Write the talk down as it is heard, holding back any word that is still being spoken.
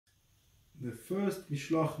the first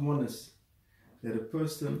Mishloach Manos that a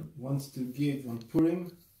person wants to give on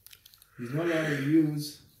Purim, he's not allowed to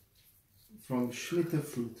use from Shemitah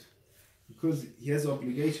fruit, because he has the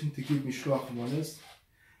obligation to give Mishloach Manos,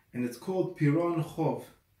 and it's called Piron Chov.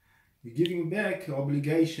 You're giving back your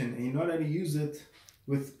obligation, and you're not allowed to use it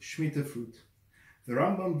with Shemitah fruit. The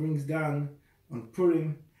Rambam brings down on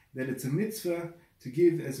Purim that it's a mitzvah to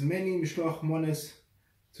give as many Mishloach Manos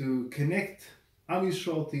to connect Am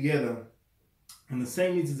Yisrael together. And the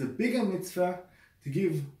same means it's a bigger mitzvah to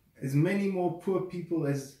give as many more poor people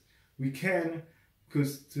as we can,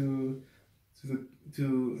 because to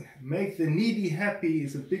make the needy happy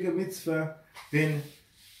is a bigger mitzvah than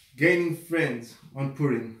gaining friends on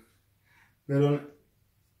Purim. But on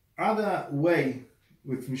other way,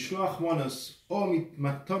 with Mishloach Manos or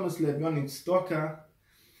Matanos Le'Evyonim Tzedakah,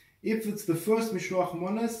 if it's the first Mishloach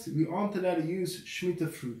Manos, we aren't allowed to use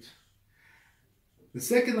Shemitah fruit. The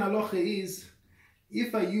second halacha is,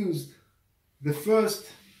 if I used the first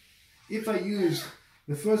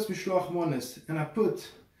Mishloach Manos and I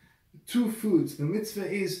put two foods, the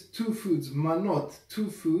mitzvah is two foods, manot, two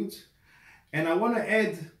foods, and I want to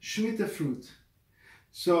add Shemitah fruit.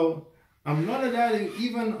 So I'm not allowed to,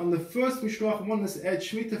 even on the first Mishloach Manos, add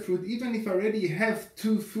Shemitah fruit, even if I already have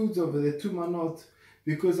two foods over there, two manot,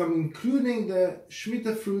 because I'm including the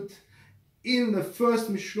Shemitah fruit in the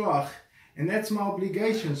first Mishloach, and that's my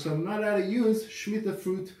obligation. So I'm not allowed to use Shemitah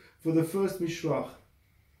fruit for the first Mishloach.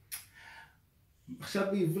 עכשיו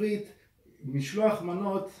בעברית, משלוח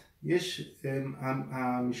מנות, יש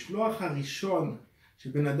המשלוח הראשון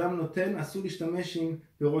שבן אדם נותן, אסור להשתמש עם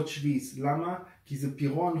פירות שביעיס. למה? כי זה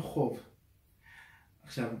פירון חוב.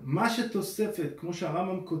 עכשיו, מה שתוספת, כמו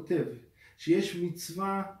שהרמב"ם כותב, שיש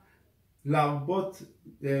מצווה להרבות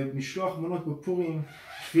משלוח מנות בפורים,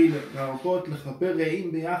 בשביל להרבות, לחבר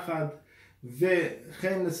רעים ביחד,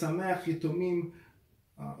 וכן לשמח יתומים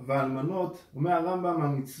ואלמנות. אומר הרמב"ם,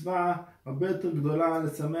 המצווה הרבה יותר גדולה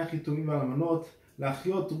לשמח יתומים ואלמנות,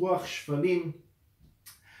 להחיות רוח שפלים,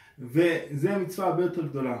 וזה המצווה הרבה יותר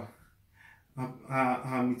גדולה.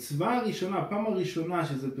 המצווה הראשונה, הפעם הראשונה,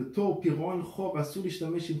 שזה בתור פירון חוב, אסור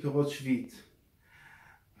להשתמש עם פירות שביעית.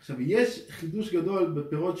 עכשיו, יש חידוש גדול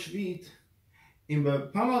בפירות שביעית, אם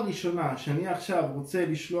בפעם הראשונה שאני עכשיו רוצה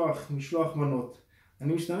לשלוח משלוח מנות,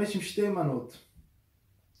 אני משתמש עם שתי מנות,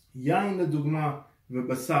 יין לדוגמה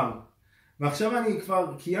ובשר, ועכשיו אני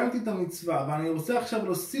כבר קיימתי את המצווה, אבל אני רוצה עכשיו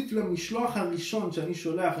להוסיף למשלוח הראשון שאני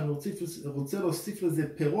שולח, אני רוצה להוסיף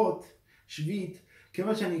לזה פירות שביעית,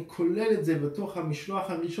 כיוון שאני כולל את זה בתוך המשלוח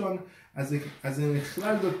הראשון, אז זה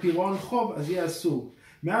נכלל בפירון חוב, אז יהיה אסור.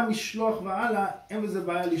 מהמשלוח והלאה, אין בזה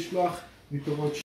בעיה לשלוח מפירות שביעית.